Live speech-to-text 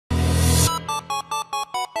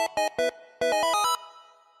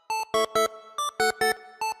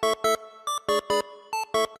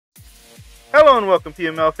and welcome,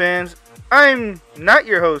 PML fans. I'm not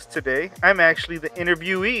your host today. I'm actually the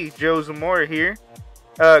interviewee, Joe Zamora here,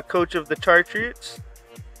 coach of the Chartriots.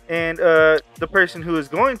 And the person who is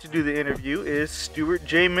going to do the interview is Stuart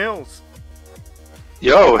J. Mills.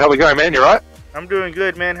 Yo, how we going, man? You right? I'm doing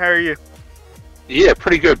good, man. How are you? Yeah,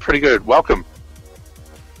 pretty good, pretty good. Welcome.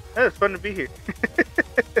 Oh, it's fun to be here.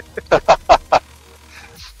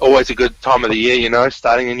 Always a good time of the year, you know,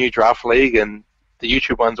 starting a new draft league, and the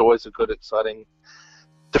YouTube one's always a good, exciting,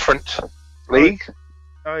 different league.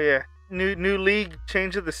 Oh yeah, new league,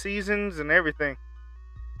 change of the seasons and everything.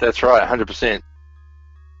 That's right, 100%.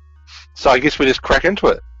 So I guess we just crack into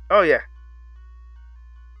it. Oh yeah.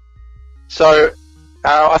 So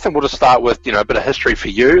I think we'll just start with, you know, a bit of history for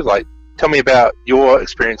you. Like, tell me about your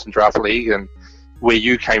experience in draft league and where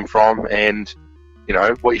you came from, and you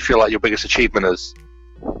know what you feel like your biggest achievement is.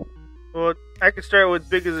 Well, I could start with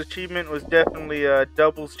biggest achievement was definitely a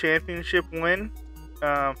doubles championship win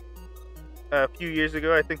a few years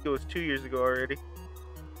ago. I think it was 2 years ago already.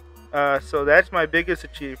 So that's my biggest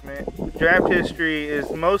achievement. Draft history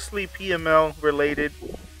is mostly PML related,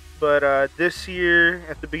 but this year,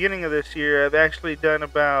 at the beginning of this year, I've actually done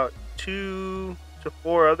about 2 to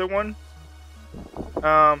 4 other ones.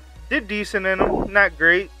 Did decent in them, not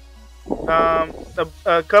great.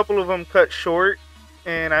 A couple of them cut short,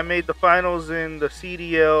 and I made the finals in the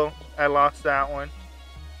CDL. I lost that one.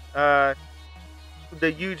 The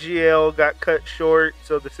UGL got cut short,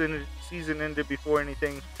 so the season ended before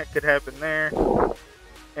anything could happen there.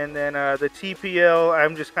 And then the TPL,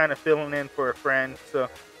 I'm just kind of filling in for a friend, so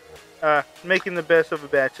making the best of a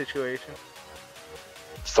bad situation.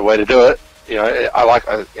 It's the way to do it. You know, I like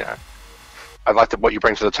what you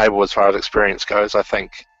bring to the table as far as experience goes. I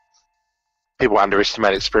think people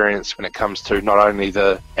underestimate experience when it comes to not only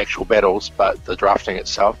the actual battles, but the drafting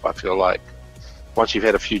itself. I feel like once you've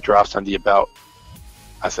had a few drafts under your belt,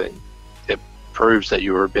 I think it proves that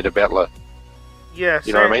you were a better battler. Yes.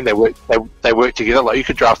 You know what I mean? They work together. Like, you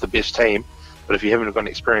could draft the best team, but if you haven't got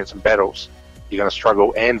any experience in battles, you're going to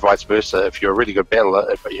struggle, and vice versa. If you're a really good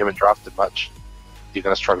battler, but you haven't drafted much, you're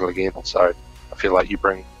going to struggle again. So I feel like you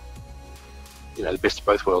bring, you know, the best of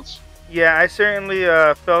both worlds. Yeah, I certainly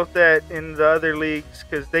felt that in the other leagues,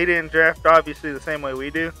 because they didn't draft obviously the same way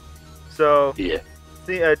we do. So yeah,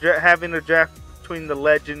 having a draft between the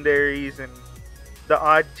legendaries and the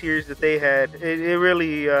odd tiers that they had, it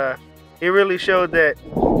really showed that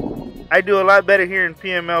I do a lot better here in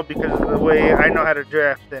PML because of the way I know how to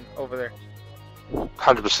draft than over there.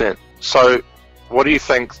 100%. So what do you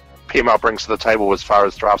think PML brings to the table as far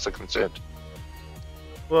as drafts are concerned?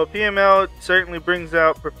 Well, PML certainly brings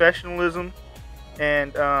out professionalism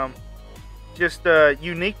and just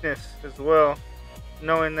uniqueness as well,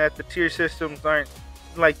 knowing that the tier systems aren't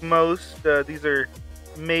like most. These are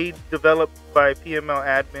developed by PML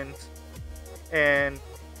admins and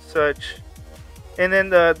such. And then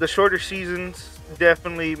the shorter seasons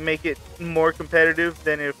definitely make it more competitive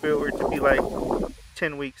than if it were to be like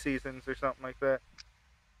 10-week seasons or something like that.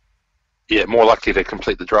 Yeah, more likely to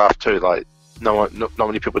complete the draft too. Like, not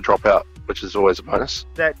many people drop out, which is always a bonus.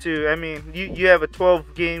 That too. I mean, you have a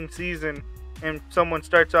 12-game season and someone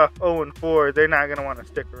starts off 0-4, they're not going to want to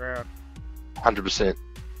stick around. 100%.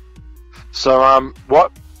 So,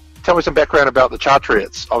 tell me some background about the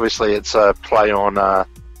Chartriots. Obviously, it's a play on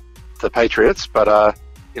the Patriots, but,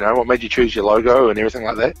 you know, what made you choose your logo and everything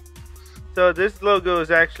like that? So this logo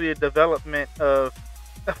is actually a development of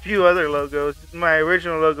a few other logos. My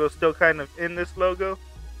original logo is still kind of in this logo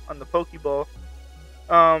on the Pokeball.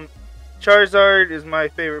 Charizard is my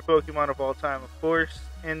favorite Pokemon of all time, of course.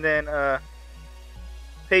 And then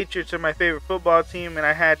Patriots are my favorite football team, and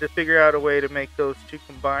I had to figure out a way to make those two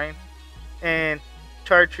combine. And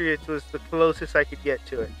Chartriots was the closest I could get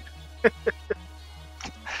to it.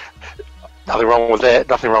 Nothing wrong with that.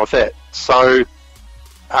 Nothing wrong with that. So,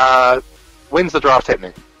 when's the draft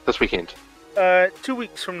happening? This weekend? 2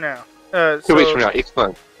 weeks from now. 2 weeks from now.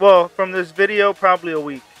 Excellent. Well, from this video, probably a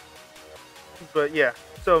week. But yeah,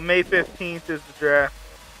 so May 15th is the draft.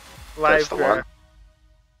 Live draft. One.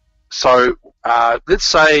 So, let's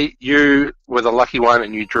say you were the lucky one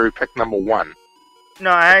and you drew pick number 1.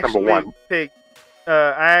 No, I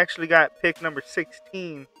actually got pick number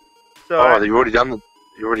 16. So you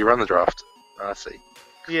already run the draft. I see.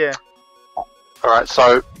 Yeah. All right,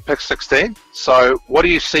 so pick 16. So, what do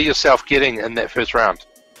you see yourself getting in that first round?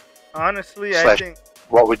 Honestly, I think.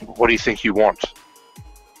 What do you think you want?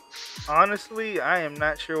 Honestly, I am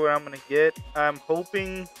not sure what I'm gonna get. I'm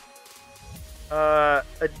hoping a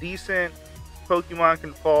decent Pokemon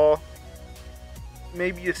can fall.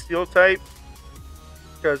 Maybe a Steel type,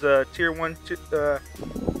 because tier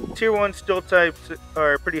tier 1 steel types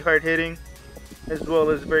are pretty hard hitting, as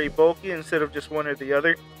well as very bulky instead of just one or the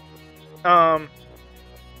other. Um,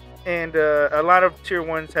 and a lot of tier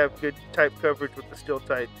 1s have good type coverage with the steel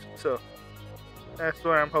types, so that's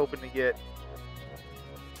what I'm hoping to get.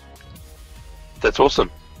 That's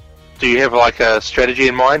awesome. Do you have like a strategy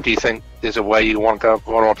in mind? Do you think there's a way you want to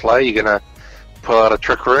play? You're gonna pull out a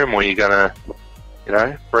trick room, or you're gonna,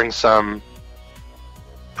 bring some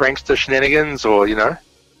prankster shenanigans, or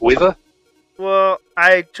weather? Well,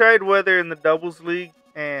 I tried weather in the doubles league,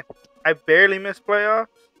 and I barely missed playoffs.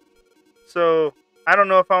 So I don't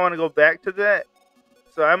know if I want to go back to that.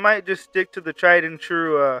 So I might just stick to the tried and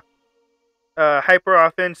true hyper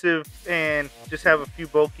offensive and just have a few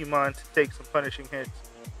bulky mons to take some punishing hits.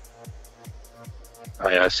 Oh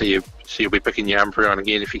yeah, I see you. So you'll be picking your Umbreon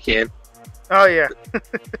again if you can. Oh yeah.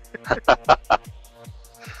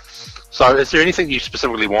 So, is there anything you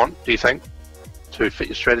specifically want? Do you think to fit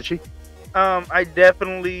your strategy? I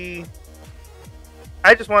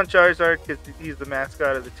just want Charizard because he's the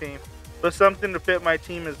mascot of the team, but something to fit my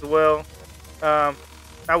team as well. I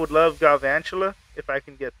would love Galvantula if I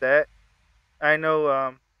can get that. I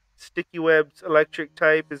know Sticky Web's electric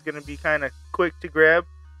type is going to be kind of quick to grab,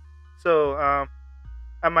 so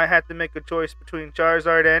I might have to make a choice between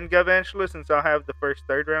Charizard and Galvantula since I'll have the first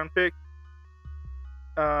third round pick.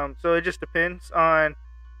 So it just depends on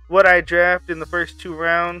what I draft in the first 2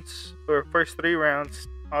 rounds or first 3 rounds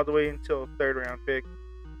all the way until third round pick,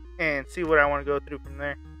 and see what I want to go through from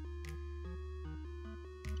there.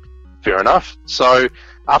 Fair enough. So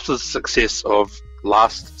after the success of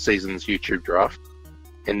last season's YouTube draft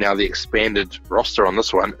and now the expanded roster on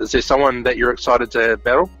this one, is there someone that you're excited to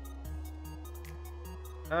battle?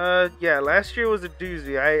 Yeah, last year was a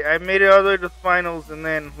doozy. I made it all the way to the finals and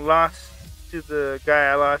then lost to the guy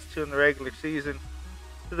I lost to in the regular season.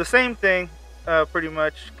 So the same thing, pretty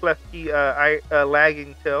much. Klefki,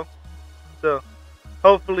 lagging tail. So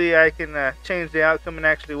hopefully I can change the outcome and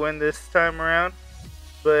actually win this time around.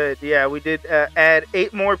 But yeah, we did add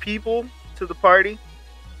 8 more people to the party.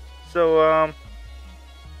 So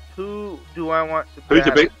who do I want to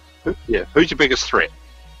battle? Who's your biggest threat?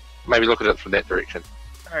 Maybe look at it from that direction.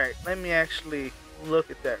 Alright, let me actually look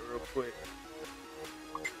at that real quick.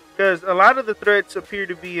 Because a lot of the threats appear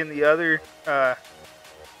to be in the other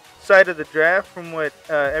side of the draft from what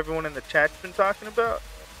everyone in the chat's been talking about.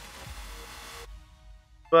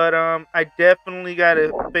 But I definitely got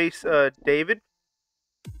to face David.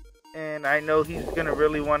 And I know he's going to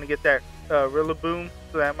really want to get that Rillaboom,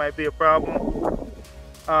 so that might be a problem.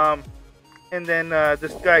 And then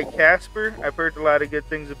this guy Casper, I've heard a lot of good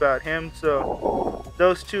things about him. So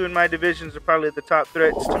those 2 in my divisions are probably the top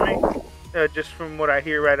threats to me, just from what I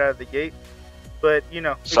hear right out of the gate. But,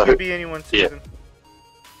 it could be anyone's season.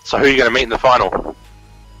 So who are you going to meet in the final?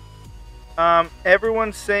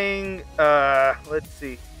 Everyone's saying, let's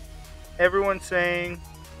see. Everyone's saying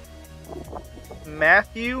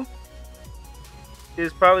Matthew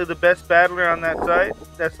is probably the best battler on that side.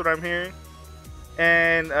 That's what I'm hearing.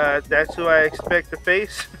 And that's who I expect to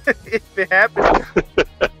face if it happens.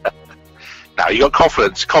 Now you got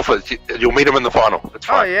confidence. You'll meet him in the final. It's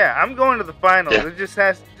fine. Oh yeah, I'm going to the finals. Yeah. It just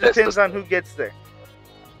depends on who gets there.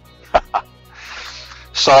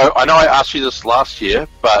 So I know I asked you this last year,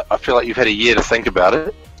 but I feel like you've had a year to think about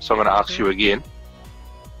it. So I'm going to ask you again.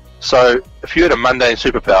 So if you had a mundane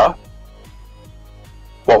superpower,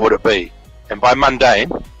 what would it be? And by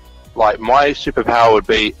mundane, like my superpower would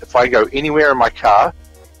be if I go anywhere in my car,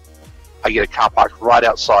 I get a car parked right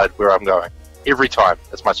outside where I'm going. Every time.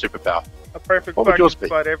 That's my superpower. A perfect parking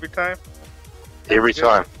spot every time? Every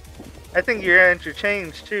time. I think your answer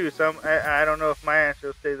changed too, so I don't know if my answer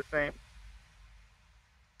will stay the same.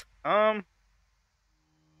 I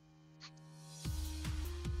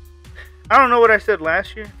don't know what I said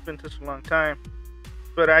last year. It's been such a long time.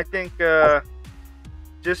 But I think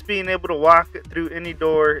just being able to walk through any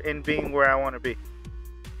door and being where I want to be.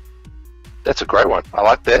 That's a great one. I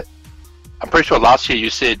like that. I'm pretty sure last year you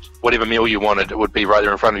said whatever meal you wanted, it would be right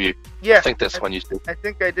there in front of you. Yeah. I think that's when you said. I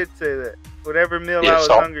think I did say that. Whatever meal I was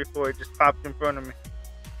hungry for, it just popped in front of me.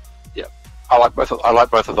 Yeah. I like both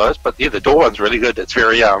of those, but yeah, the door one's really good. It's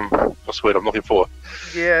very what's the word I'm looking for?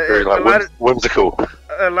 Yeah, very whimsical.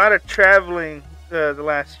 A lot of traveling the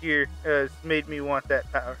last year has made me want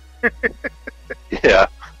that power. Yeah,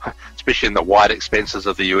 especially in the wide expanses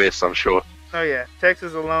of the US, I'm sure. Oh yeah,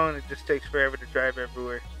 Texas alone, it just takes forever to drive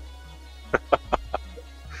everywhere.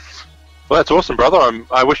 Well, that's awesome, brother.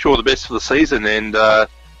 I wish you all the best for the season, and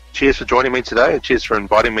cheers for joining me today, and cheers for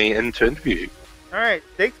inviting me in to interview you. All right,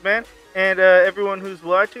 thanks, man. And everyone who's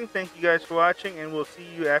watching, thank you guys for watching, and we'll see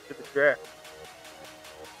you after the draft.